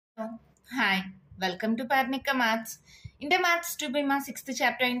Hi, welcome to Parnika Maths. In the Maths-2B 6th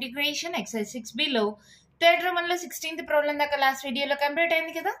chapter integration, exercise 6 below. Third Roman lo 16th problem daka last video lo complete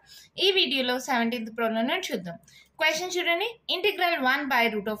ayindi kada. Ee video lo 17th problem nu chuddam. Question chudandi, integral 1 by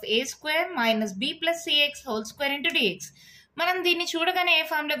root of a square minus b plus cx whole square into dx. మనం దీన్ని చూడగానే ఏ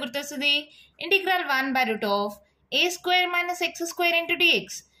formula గుర్తొస్తుంది? Integral 1 by root of a square minus x square into dx.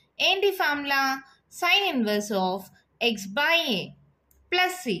 ఏంటి formula? sin inverse of x by a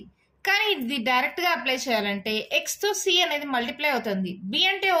plus c. కానీ ఇది డైరెక్ట్గా apply చేయాలంటే ఎక్స్తో C అనేది మల్టిప్లై అవుతుంది. బి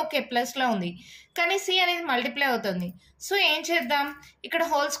అంటే ఓకే ప్లస్లో ఉంది, కానీ సి అనేది మల్టిప్లై అవుతుంది. సో ఏం చేద్దాం, ఇక్కడ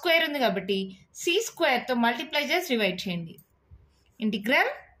హోల్ స్క్వేర్ ఉంది కాబట్టి సి స్క్వేర్తో మల్టిప్లై చేసి డివైడ్ చేయండి.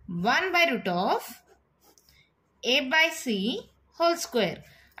 Integral 1 by root of a by c whole square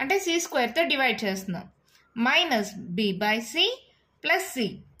అంటే సి స్క్వేర్తో డివైడ్ చేస్తున్నాం, minus B by C plus C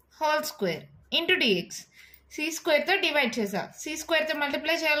whole square into dx. C స్క్వేర్తో divide చేసా, సి స్క్వేర్తో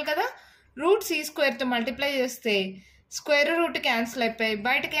మల్టిప్లై చేయాలి కదా, రూట్ సి స్క్వేర్తో మల్టిప్లై చేస్తే square root cancel అయిపోయి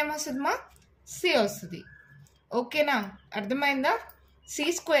బయటకు ఏమొస్తుంది మా సి వస్తుంది. ఓకేనా, అర్థమైందా? సి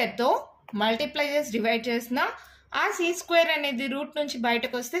స్క్వేర్తో మల్టిప్లై చేసి డివైడ్ చేసిన ఆ సి స్క్వేర్ అనేది రూట్ నుంచి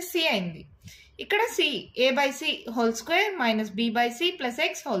బయటకు వస్తే సి అయింది. ఇక్కడ C A by C whole square minus B by C plus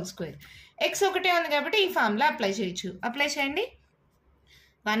X whole square. X ఒకటే ఉంది కాబట్టి ఈ ఫార్ములా అప్లై చేయొచ్చు. అప్లై చేయండి.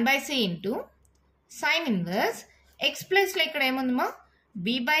 1 by c into sine inverse X ప్లస్లో ఇక్కడ ఏముందమ్మా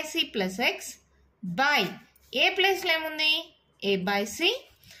B by C plus X by ఏ ప్లస్లో ఏముంది ఏ బై సి.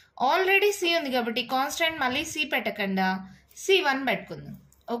 ఆల్రెడీ సి ఉంది కాబట్టి కాన్స్టెంట్ మళ్ళీ సి పెట్టకుండా C1 పెట్టుకుందాం.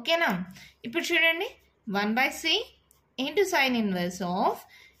 ఓకేనా, ఇప్పుడు చూడండి 1 by c into sine inverse of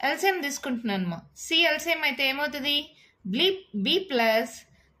LCM తీసుకుంటున్నాను మా. సి ఎల్సిఎం అయితే ఏమవుతుంది బి ప్లస్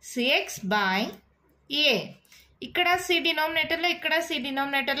సిఎక్స్ బై ఏ. ఇక్కడ సి డినామినేటర్లో ఇక్కడ సి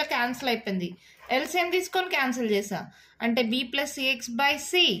డినామినేటర్లో క్యాన్సిల్ అయిపోయింది. ఎల్సిఎం తీసుకొని క్యాన్సిల్ చేసా అంటే B plus CX by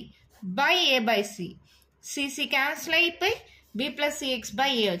C by A by C. CC cancel అయిపోయి బి ప్లస్ సిఎక్స్ బై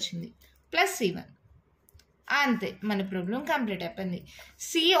ఏ వచ్చింది ప్లస్ C1. అంతే, మన ప్రాబ్లం కంప్లీట్ అయిపోయింది.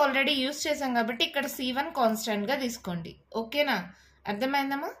 సి ఆల్రెడీ యూజ్ చేసాం కాబట్టి ఇక్కడ C1 కాన్స్టెంట్గా తీసుకోండి. ఓకేనా,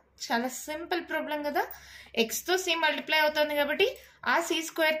 అర్థమైందమ్మా? చాలా సింపుల్ ప్రాబ్లం కదా. ఎక్స్తో సి మల్టిప్లై అవుతుంది కాబట్టి ఆ సి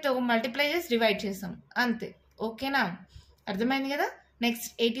స్క్వేర్తో మల్టిప్లై చేసి డివైడ్ చేసాం అంతే. ఓకేనా, అర్థమైంది కదా. నెక్స్ట్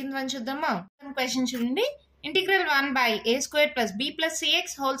 18th వన్ చూద్దామా. క్వశ్చన్ చూడండి, integral 1 by a square plus b plus cx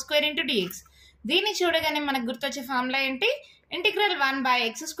whole square into dx. దీన్ని చూడగానే మనకు గుర్తొచ్చే ఫార్ములా ఏంటి? Integral 1 by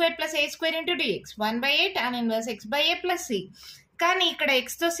x square plus a square into dx. 1 by a tan inverse x by a plus c. కానీ ఇక్కడ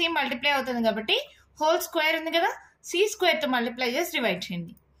ఎక్స్తో C multiply అవుతుంది కాబట్టి whole square ఉంది కదా, సి స్క్వేర్తో మల్టిప్లై చేసి డివైడ్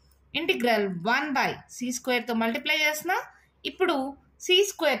చేయండి. ఇంటిగ్రల్ 1 by సి స్క్వేర్తో మల్టిప్లై చేసిన ఇప్పుడు సి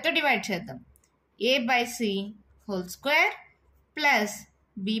స్క్వేర్తో డివైడ్ చేద్దాం. a by c whole square plus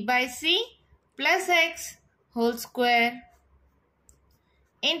b by c plus x whole square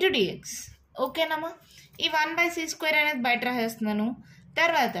into dx. ఓకేనమ్మా, ఈ 1 by c స్క్వేర్ అనేది బయట రాసేస్తున్నాను.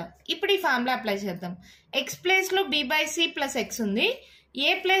 తర్వాత ఇప్పుడు ఈ ఫార్ములా అప్లై చేద్దాం. ఎక్స్ ప్లేస్లో b by c plus X ఉంది,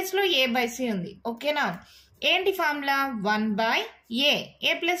 ఏ ప్లేస్లో a by c ఉంది. ఓకేనా, ఏంటి ఫార్ములా? 1 by a.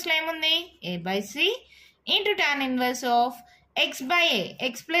 ఏ ప్లేస్లో ఏముంది a by c into tan inverse of X by A.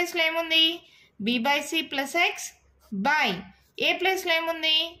 X ప్లేస్లో ఏముంది b by c plus X by ఏ ప్లేస్లో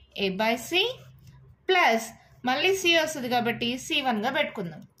ఏముంది a by c ప్లస్ మళ్ళీ c వస్తుంది కాబట్టి C1గా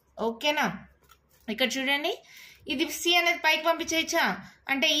పెట్టుకుందాం. ఓకేనా, ఇక్కడ చూడండి ఇది c అనేది పైకి పంపించేయచ్చా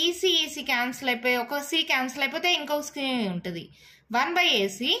అంటే ఈసీ క్యాన్సిల్ అయిపోయి ఒక c క్యాన్సిల్ అయిపోతే ఇంకొక c ఉంటుంది. 1 by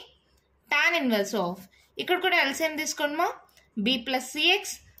ac tan inverse of ఇక్కడ కూడా ఎల్సిఎం తీసుకోండి, b plus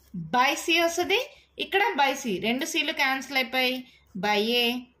CX by c వస్తుంది. ఇక్కడ బై c రెండు cలు క్యాన్సిల్ అయిపోయి బై ఏ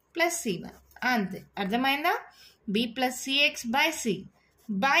ప్లస్ C1. అంతే, అర్థమైందా? b plus CX by C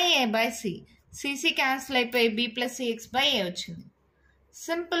by A by C. CC cancel అయిపోయి b ప్లస్ సిఎక్స్ బై ఏ వచ్చింది.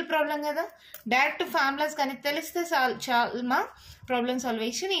 సింపుల్ ప్రాబ్లం కదా. డైరెక్ట్ ఫార్ములాస్ కానీ తెలిస్తే చాలా మా ప్రాబ్లం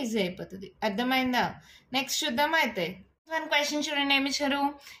సాల్వేషన్ ఈజీ అయిపోతుంది. అర్థమైందా? నెక్స్ట్ చూద్దాం. అయితే వన్ క్వశ్చన్ చూడండి, ఏమి ఇచ్చారు?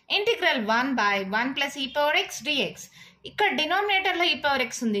 Integral 1 by 1 plus e power x dx. ఇక్కడ డినామినేటర్లో e power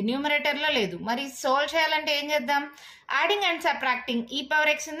x ఉంది, న్యూమరేటర్లో లేదు. మరి సాల్వ్ చేయాలంటే ఏం చేద్దాం? Adding and subtracting e power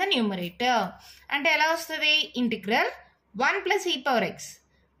x in the numerator. అంటే ఎలా వస్తుంది? Integral 1 plus e power x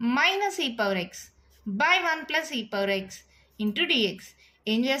minus e power x by 1 plus e power x into dx.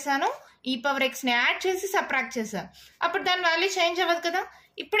 ఏం చేశాను? e power xని యాడ్ చేసి సబ్ట్రాక్ట్ చేసా, అప్పుడు దాని వాల్యూ చేంజ్ అవ్వదు కదా.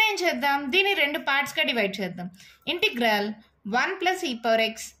 ఇప్పుడు ఏం చేద్దాం? దీన్ని రెండు పార్ట్స్గా డివైడ్ చేద్దాం. Integral 1 plus e power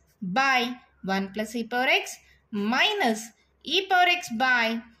x by 1 plus e power x minus e power x by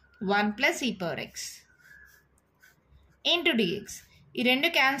 1 plus e power x into dx. ఈ రెండు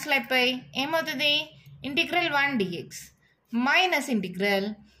క్యాన్సిల్ అయిపోయి ఏమవుతుంది? Integral 1 dx minus integral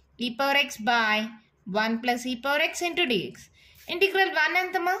e power x by 1 plus e power x into dx. Integral 1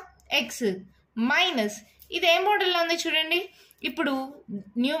 ఎంతమా X minus ఇది ఏ మోడల్లో ఉంది చూడండి. ఇప్పుడు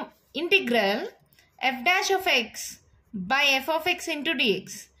new integral F dash of X by F of X into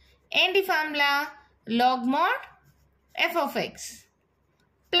dx. ఏంటి formula? Log mode F of X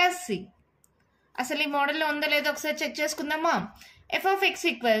plus C. అసలు ఈ మోడల్లో ఉందో లేదో ఒకసారి చెక్ చేసుకుందామా. F of X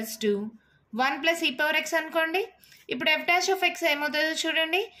equals to 1 plus ఈ పవర్ ఎక్స్ అనుకోండి. ఇప్పుడు ఎఫ్ డాష్ ఆఫ్ ఎక్స్ ఏమవుతుందో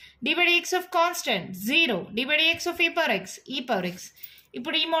చూడండి. D by dx of constant 0 D by dx of ఈ పవర్ ఎక్స్.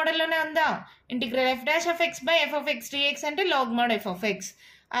 ఇప్పుడు ఈ మోడల్లోనే ఉందా. Integral F dash of X by F of X dx అంటే log mode F of X.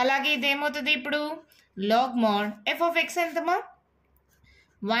 అలాగే ఇది ఏమవుతుంది ఇప్పుడు log mode F of X ఎంతమా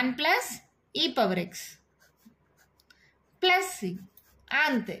 1 plus ఈ పవర్ ఎక్స్ ప్లస్ సి.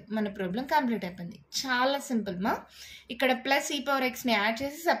 అంతే, మన ప్రాబ్లం కంప్లీట్ అయిపోయింది. చాలా సింపుల్ మా. ఇక్కడ ప్లస్ ఈ పవర్ ఎక్స్ని యాడ్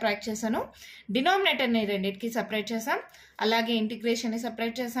చేసి సపరేట్ చేశాను. డినామినేటర్ని రెండింటికి సపరేట్ చేసాం. అలాగే ఇంటిగ్రేషన్ని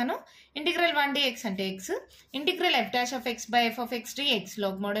సపరేట్ చేశాను. ఇంటిగ్రల్ 1 dx అంటే X. Integral F dash of X by F of X dx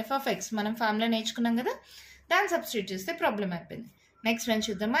log mode F of X మనం ఫార్ములా నేర్చుకున్నాం కదా, దాన్ని సబ్స్టిట్యూట్ చేస్తే ప్రాబ్లం అయిపోయింది. నెక్స్ట్ వన్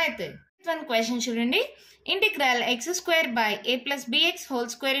చూద్దామా. అయితే వన్ క్వశ్చన్ చూడండి. Integral X square by A plus bx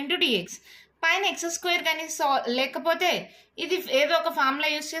whole square into dx. పైన ఎక్స్ స్క్వేర్ కానీ లేకపోతే ఇది ఏదో ఒక ఫార్ములా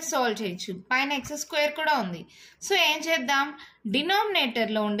యూస్ చేసి సాల్వ్ చేయొచ్చు. పైన ఎక్స్ స్క్వేర్ కూడా ఉంది. సో ఏం చేద్దాం,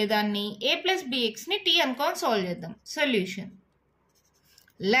 డినామినేటర్లో ఉండేదాన్ని ఏ ప్లస్ బిఎక్స్ని టీ అనుకొని సాల్వ్ చేద్దాం. Solution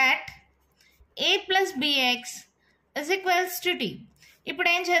let A plus bx is equals to tea. ఇప్పుడు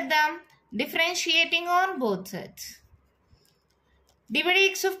ఏం చేద్దాం, differentiating on both sides. D by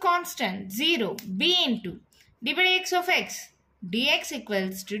dx of constant 0 b into D by dx of X dx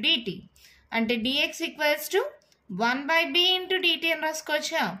equals to dt. అంటే dx equals to 1 by b into dt అని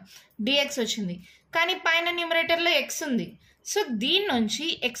రాసుకోవచ్చా. dx వచ్చింది, కానీ పైన న్యూమరేటర్లో x ఉంది. సో దీని నుంచి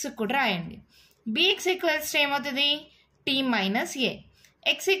x కూడా రాయండి. bx ఈక్వల్స్ టు ఏమవుతుంది t minus A.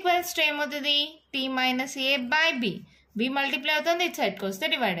 x equals to ఏమవుతుంది t minus A by b. b multiply అవుతుంది, ఇటు సైడ్కి వస్తే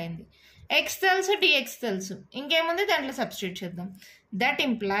డివైడ్ అయింది. x తెలుసు, dx తెలుసు, ఇంకేముంది దాంట్లో సబ్స్టిట్యూట్ చేద్దాం. That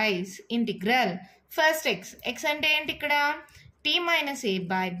implies integral first x అంటే ఏంటి ఇక్కడ t minus A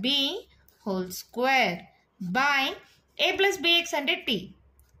by b whole square by A plus bx అంటే t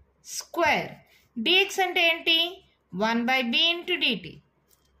స్క్వేర్. dx అంటే ఏంటి 1 బై b ఇంటూ dt.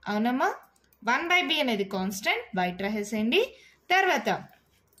 అవునమ్మా, 1 బై b అనేది కాన్స్టెంట్, బయట రాసేసేయండి. తర్వాత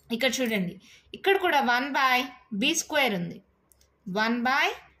ఇక్కడ చూడండి, ఇక్కడ కూడా 1 బై b స్క్వేర్ ఉంది. 1 బై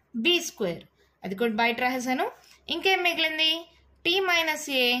b స్క్వేర్ అది కూడా బయట రాసేసాను. ఇంకేం మిగిలింది t minus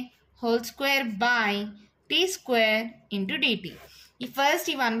A whole square by tea square into dt. ఈ ఫస్ట్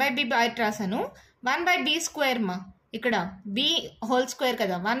ఈ 1 బై b బయట రాసాను. 1 బై b స్క్వేర్ మా ఇక్కడ b హోల్ స్క్వేర్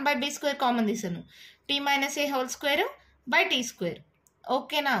కదా, 1 బై b స్క్వేర్ కామన్ తీసాను. t minus A whole square by tea square,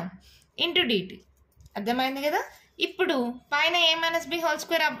 ఓకేనా, into dt. అర్థమైంది కదా. ఇప్పుడు పైన ఏ minus b whole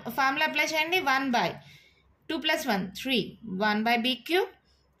square formula apply చేయండి. 1 by 2 plus 1 3 1 by b cube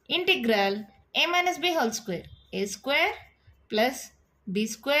integral A minus b whole square A square plus b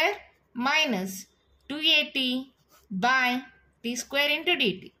square minus 2at by tea square into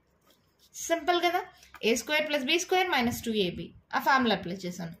dt. Simple కదా. ఏ square plus be square minus 2ab ఆ formula apply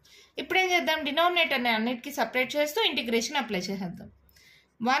చేశాను. ఇప్పుడు ఏం చేద్దాం, డినామినేటర్ని అన్నిటికీ separate చేస్తూ integration apply చేసేద్దాం.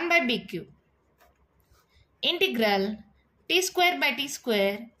 1 by b cube integral tea square by tea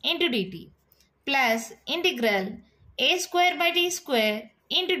square into dt plus integral A square by tea square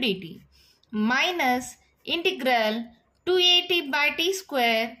into dt minus integral 2at by tea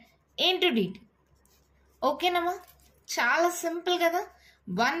square into dt. ఓకేనమ్మా, చాలా simple కదా.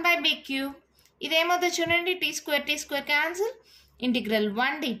 1 by b cube ఇదేమవుతుంది చూడండి, tea square cancel, integral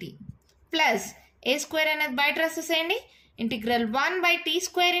 1 dt plus ఏ square అనేది బయట రాసేసేయండి, integral 1 by tea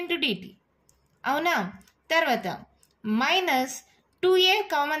square into dt. అవునా, తర్వాత minus 2a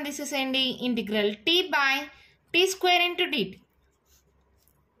common తీసేసేయండి, integral tea by tea square into dt.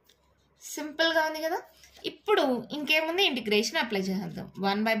 సింపుల్గా ఉంది కదా. ఇప్పుడు ఇంకేముంది, ఇంటిగ్రేషన్ అప్లై చేసేద్దాం.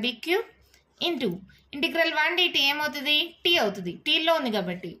 1 by b cube into integral 1 dt ఏమవుతుంది టీ అవుతుంది, టీలో ఉంది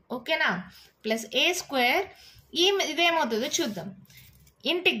కాబట్టి, ఓకేనా, ప్లస్ ఏ స్క్వేర్ ఇదేమవుతుందో చూద్దాం.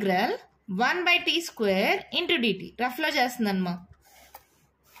 Integral 1 by tea square into dt రఫ్లో చేస్తుందమ్మా.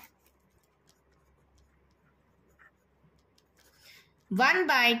 1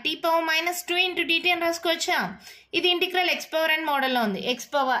 by tea power minus 2 into dt అని రాసుకోవచ్చా. ఇది ఇంటిగ్రల్ ఎక్స్ పవర్ n మోడల్లో ఉంది. X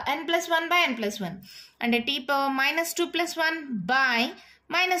power n plus 1 by n plus 1 అంటే tea power minus 2 plus 1 by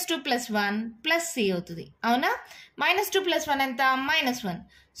minus 2 plus 1 plus C అవుతుంది. అవునా, minus 2 plus 1 ఎంత minus 1.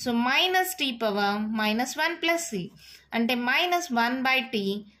 So minus tea power minus 1 plus C అంటే minus 1 by tea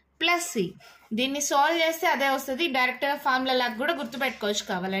plus C. దీన్ని solve చేస్తే అదే వస్తుంది. డైరెక్ట్గా ఫార్ములా లాగా కూడా గుర్తుపెట్టుకోవచ్చు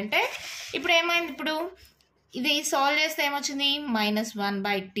కావాలంటే. ఇప్పుడు ఏమైంది, ఇప్పుడు ఇది సాల్వ్ చేస్తే ఏమొచ్చింది minus 1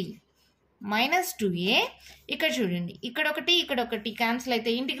 by tea minus 2a ఇక్కడ చూడండి ఇక్కడ ఒకటి క్యాన్సిల్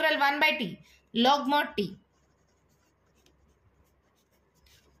అయితే integral 1/t log mod t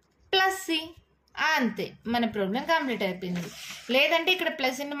plus C అంతే మన ప్రాబ్లం కంప్లీట్ అయిపోయింది. లేదంటే ఇక్కడ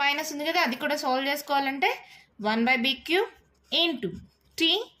ప్లస్ ఇంటూ మైనస్ ఉంది కదా అది కూడా సాల్వ్ చేసుకోవాలంటే 1/b³ into t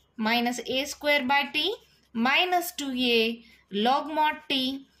minus a² t minus 2a log mod t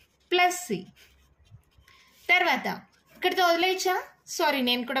plus C. తర్వాత ఇక్కడితో వదిలేయచ్చా? సారీ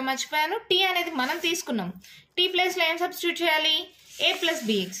నేను కూడా మర్చిపోయాను. టీ అనేది మనం తీసుకున్నాం. టీ ప్లేస్లో ఏం సబ్స్టిట్యూట్ చేయాలి? a plus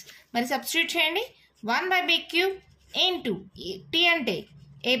bx. మరి సబ్స్టిట్యూట్ చేయండి. 1/b³ ఇంటూ టీ అంటే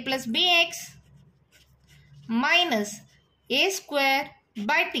a plus bx minus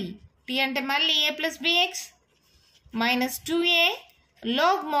a² t. Tea అంటే మళ్ళీ a plus bx minus 2a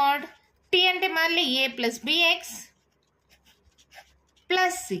log mod t అంటే మళ్ళీ a plus bx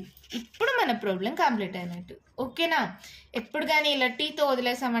plus C. ఇప్పుడు మన ప్రాబ్లం కంప్లీట్ అయినట్టు. ఓకేనా? ఎప్పుడు కానీ ఇలా టీతో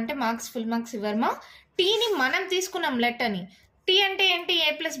వదిలేసామంటే మార్క్స్ ఫుల్ మార్క్స్ ఇవ్వరమా. టీని మనం తీసుకున్నాం లెట్ అని. టీ అంటే ఏంటి?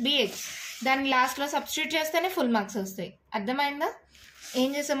 a plus bx. దాన్ని లాస్ట్లో సబ్స్టిట్యూట్ చేస్తేనే ఫుల్ మార్క్స్ వస్తాయి. అర్థమైందా? ఏం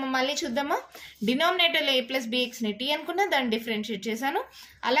చేసామో మళ్ళీ చూద్దామా. డినామినేటర్లో a ప్లస్ bxని టీ అనుకున్నా దాన్ని డిఫరెన్షియేట్ చేశాను.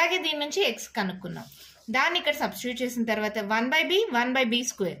 అలాగే దీని నుంచి x కనుక్కున్నాం. దాన్ని ఇక్కడ సబ్స్టిట్యూట్ చేసిన తర్వాత 1/b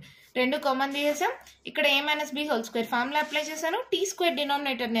 1/b². రెండు కామన్ తీసేసాం. ఇక్కడ a minus b whole square formula apply చేశాను. t²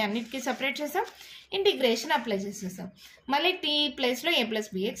 డినామినేటర్ని అన్నిటికీ సపరేట్ చేసాం. ఇంటిగ్రేషన్ అప్లై చేసేసాం. మళ్ళీ t ప్లేస్లో a ప్లస్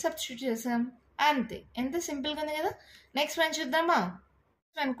bx సబ్స్టిట్యూట్ చేసాం. అంతే. ఎంత సింపుల్గా ఉంది కదా. నెక్స్ట్ వన్ చూద్దామా.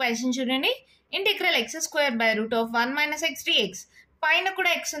 వన్ క్వశ్చన్ చూడండి. Integral x² (1 - x dx). పైన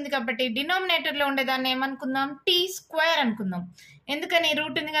కూడా x ఉంది కాబట్టి డినామినేటర్లో ఉండేదాన్ని ఏమనుకుందాం? t² అనుకుందాం. ఎందుకని?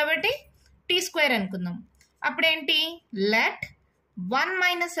 రూట్ ఉంది కాబట్టి t² అనుకుందాం. అప్పుడేంటి? Let 1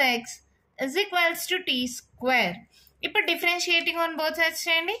 - x is equals to t². ఇప్పుడు డిఫరెన్షియేటింగ్ ఆన్ బోత్ సైడ్స్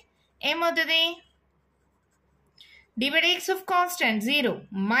చేయండి. ఏమవుతుంది? d/dx of constant 0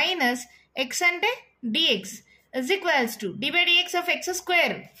 minus x అంటే dx is equals to d/dx of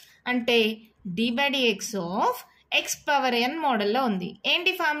x² అంటే d/dx of x power n మోడల్లో ఉంది.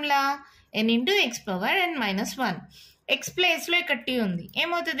 ఏంటి formula? n into x power n minus 1. x ప్లేస్లో ఇక్కడ t ఉంది.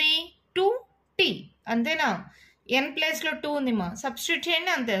 ఏమవుతుంది? 2t. అంతేనా? n ప్లేస్లో 2 ఉంది మా. సబ్స్టిట్యూట్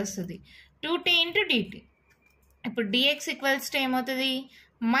చేయండి అంతే వస్తుంది. 2t into dt. ఇప్పుడు dx ఈక్వల్స్ టు ఏమవుతుంది?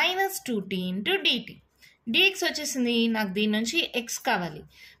 Minus 2t into dt. dx వచ్చేసింది. నాకు దీని నుంచి x కావాలి.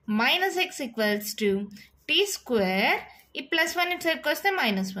 Minus x equals to t². ఈ ప్లస్ 1 ఇటు సైడ్కి వస్తే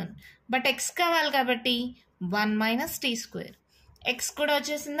మైనస్ 1. బట్ x కావాలి కాబట్టి 1 మైనస్ t². x కూడా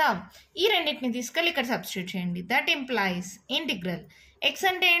వచ్చేసిందా? ఈ రెండింటిని తీసుకెళ్ళి ఇక్కడ సబ్స్టిట్యూట్ చేయండి. దట్ ఇంప్లాయిస్ ఇంటిగ్రల్ x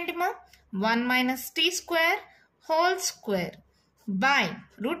అంటే ఏంటి మా? 1 minus t² whole square by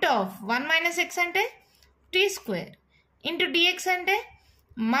root of 1 minus x అంటే t² ఇంటూ dx అంటే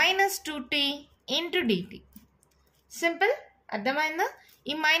minus 2t into dt. Simple. అర్థమైందా?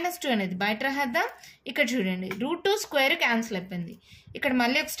 ఈ -2 అనేది బయట రాద్దాం. ఇక్కడ చూడండి √2² క్యాన్సిల్ అయిపోయింది. ఇక్కడ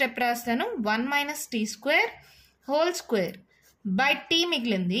మళ్ళీ ఒక స్టెప్ రాస్తాను. 1 minus t² whole square by t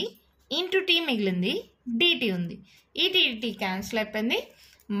మిగిలింది ఇంటూ t మిగిలింది dt ఉంది. ఈ dt క్యాన్సిల్ అయిపోయింది.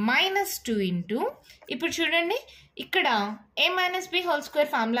 -2 ఇంటూ ఇప్పుడు చూడండి ఇక్కడ a minus b whole square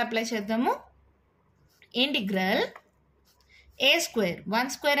formula apply చేద్దాము. Integral a².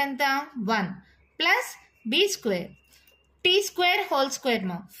 1² ఎంత? 1 plus b². t² whole square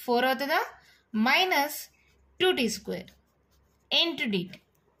మా 4 అవుతుందా? Minus 2t² into dt.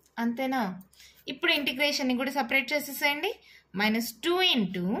 అంతేనా? ఇప్పుడు ఇంటిగ్రేషన్ని కూడా సపరేట్ చేసేసేయండి. -2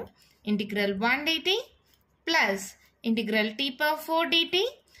 into integral 1 dt plus integral t⁴ dt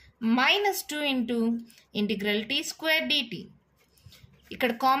 -2 into integral t² dt.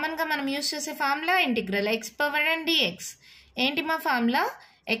 ఇక్కడ కామన్గా మనం యూజ్ చేసే formula integral x power n dx. ఏంటి మా formula?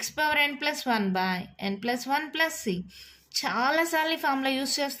 x power n plus 1 by n plus 1 plus c. చాలాసార్లు ఈ ఫార్ములా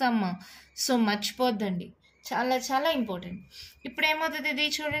యూజ్ చేస్తామా. సో మర్చిపోద్దండి. చాలా చాలా ఇంపార్టెంట్. ఇప్పుడు ఏమవుతుంది? ఇది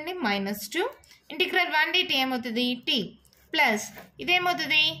చూడండి -2 ఇంటిగ్రల్ 1 dt ఏమవుతుంది? t plus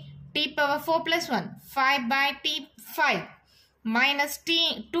ఇదేమవుతుంది? t⁴ plus 1 5 by t5 minus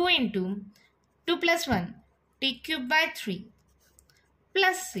 2 into 2 plus 1 t³ by 3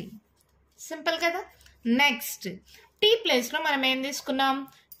 plus c. Simple కదా. నెక్స్ట్ t ప్లేస్లో మనం ఏం తీసుకున్నాం?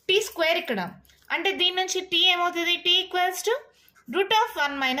 t² ఇక్కడ. అంటే దీని నుంచి t ఏమవుతుంది? t equals to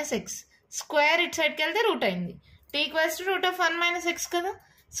 √1 minus x. Square ఇటు సైడ్కి వెళ్తే రూట్ అయింది. t equals to √1 minus x కదా.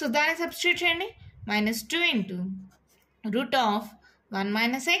 సో దాన్ని సబ్స్టిట్యూట్ చేయండి. -2 into √1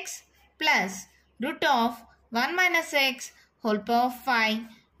 minus x plus √1 minus x whole power 5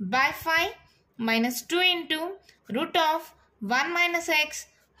 by 5 -2 into √1 minus x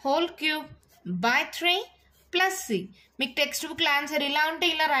whole cube by 3 plus c. మీకు text బుక్లో answer ఇలా ఉంటే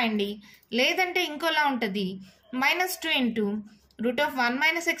ఇలా రాయండి. లేదంటే ఇంకోలా ఉంటుంది. -2 into root of 1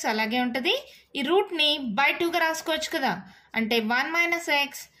 minus X అలాగే ఉంటుంది. ఈ రూట్ని బై 2గా రాసుకోవచ్చు కదా, అంటే 1 minus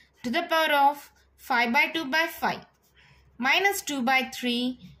X to the power of 5/2/5 minus 2/3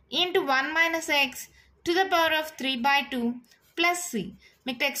 into 1 minus X to the power of 3/2 plus C.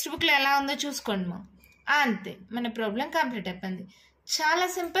 మీకు టెక్స్ట్ బుక్లో ఎలా ఉందో చూసుకోండి మా. అంతే, మన ప్రాబ్లం కంప్లీట్ అయిపోయింది. చాలా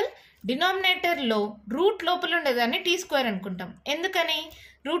సింపుల్. డినామినేటర్లో రూట్ లోపల ఉండేదాన్ని టీ స్క్వేర్ అనుకుంటాం. ఎందుకని?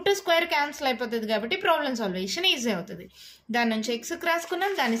 రూట్ టు స్క్వేర్ క్యాన్సిల్ అయిపోతుంది కాబట్టి ప్రాబ్లం సాల్వేషన్ ఈజీ అవుతుంది. దాని నుంచి ఎక్స్కి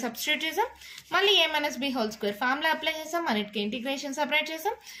రాసుకున్నాం, దాన్ని సబ్స్టిట్యూట్ చేసాం, మళ్ళీ ఏ minus B whole square formula apply చేసాం, అన్నిటికీ ఇంటిగ్రేషన్ సపరేట్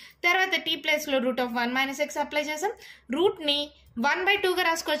చేసాం. తర్వాత టీ ప్లేస్లో root of 1 minus X apply చేసాం. రూట్ని 1/2గా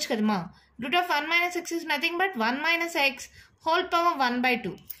రాసుకోవచ్చు కదమ్మా. Root of 1 minus X is nothing but 1 minus X whole power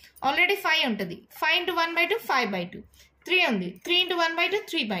 1/2. Already 5 ఉంటుంది. 5 ఇంటూ 1/2 5/2. 3 ఉంది. 3 ఇంటూ 1/2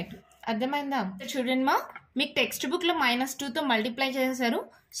 3/2. అర్థమైందా? చూడండి మా, మీకు టెక్స్ట్ బుక్లో -2తో మల్టిప్లై చేశారు.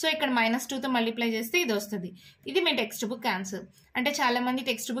 సో ఇక్కడ -2తో మల్టిప్లై చేస్తే ఇది వస్తుంది. ఇది మీ టెక్స్ట్ బుక్ ఆన్సర్. అంటే చాలామంది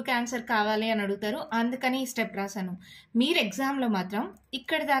టెక్స్ట్ బుక్ ఆన్సర్ కావాలి అని అడుగుతారు, అందుకని ఈ స్టెప్ రాశాను. మీరు ఎగ్జామ్లో మాత్రం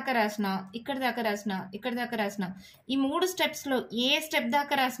ఇక్కడ దాకా రాసిన, ఇక్కడ దాకా రాసిన, ఇక్కడ దాకా రాసిన, ఈ 3 స్టెప్స్లో ఏ స్టెప్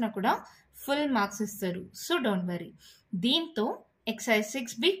దాకా రాసినా కూడా ఫుల్ మార్క్స్ ఇస్తారు. So don't worry. దీంతో ఎక్సర్సైజ్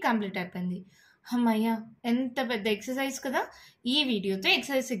 6B కంప్లీట్ అయిపోయింది. అమ్మయ్యా, ఎంత పెద్ద ఎక్సర్సైజ్ కదా. ఈ వీడియోతో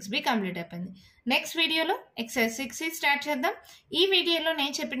ఎక్సర్సైజ్ 6B కంప్లీట్ అయిపోయింది. నెక్స్ట్ వీడియోలో ఎక్సర్సైజ్ 6C స్టార్ట్ చేద్దాం. ఈ వీడియోలో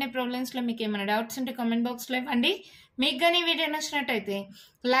నేను చెప్పిన ప్రాబ్లమ్స్లో మీకు ఏమైనా డౌట్స్ ఉంటే కామెంట్ బాక్స్లో ఇవ్వండి. మీకు కానీ ఈ వీడియో నచ్చినట్టయితే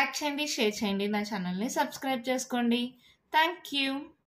లైక్ చేయండి, షేర్ చేయండి, నా ఛానల్ని సబ్స్క్రైబ్ చేసుకోండి. Thank you.